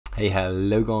Hey,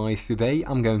 hello guys, today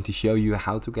I'm going to show you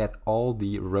how to get all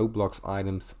the Roblox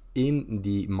items in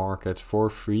the market for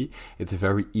free. It's a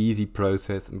very easy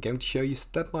process. I'm going to show you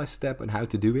step by step on how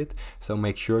to do it, so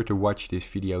make sure to watch this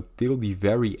video till the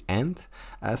very end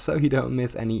so you don't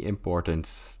miss any important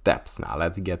steps. Now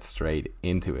let's get straight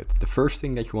into it. The first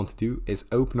thing that you want to do is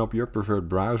open up your preferred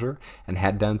browser and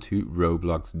head down to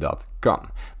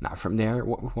roblox.com. Now from there,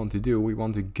 what we want to do, we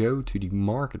want to go to the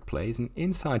marketplace, and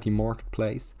inside the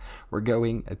marketplace we're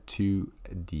going to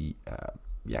the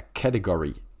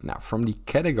category. Now from the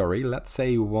category, let's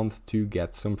say you want to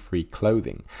get some free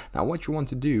clothing. Now what you want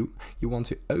to do, you want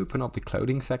to open up the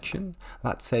clothing section.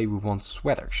 Let's say we want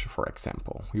sweaters, for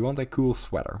example. We want a cool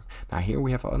sweater. Now here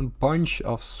we have a bunch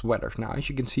of sweaters. Now as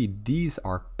you can see, these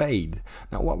are paid.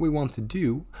 Now what we want to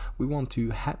do, we want to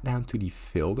head down to the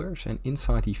filters, and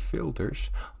inside the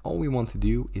filters, all we want to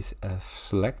do is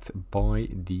select by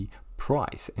the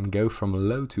price and go from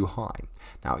low to high.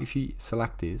 Now if you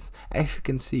select this, as you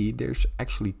can see, there's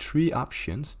actually three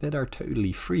options that are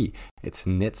totally free. It's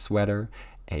a knit sweater,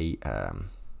 a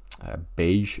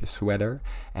beige sweater,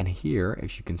 and here,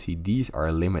 as you can see, these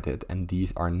are limited and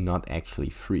these are not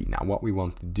actually free. Now what we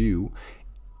want to do,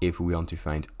 if we want to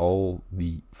find all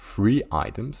the free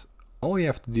items, all you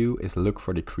have to do is look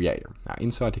for the creator. Now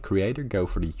inside the creator, go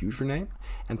for the username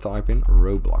and type in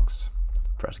Roblox.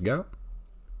 Press go.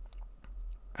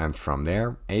 And from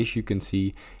there, as you can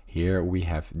see, here we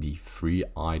have the free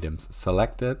items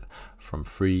selected from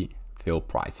free till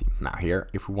pricey. Now here,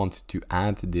 if we want to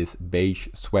add this beige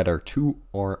sweater to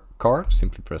our cart,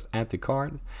 simply press add to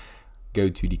cart, go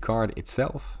to the cart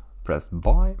itself, press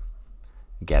buy,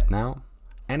 get now,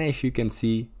 and as you can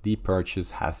see, the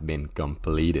purchase has been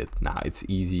completed. Now it's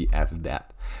easy as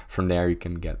that. From there you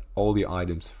can get all the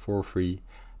items for free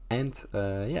and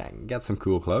get some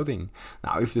cool clothing.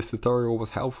 Now if this tutorial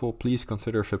was helpful, please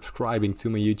consider subscribing to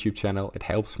my YouTube channel. It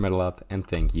helps me a lot, and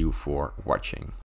thank you for watching.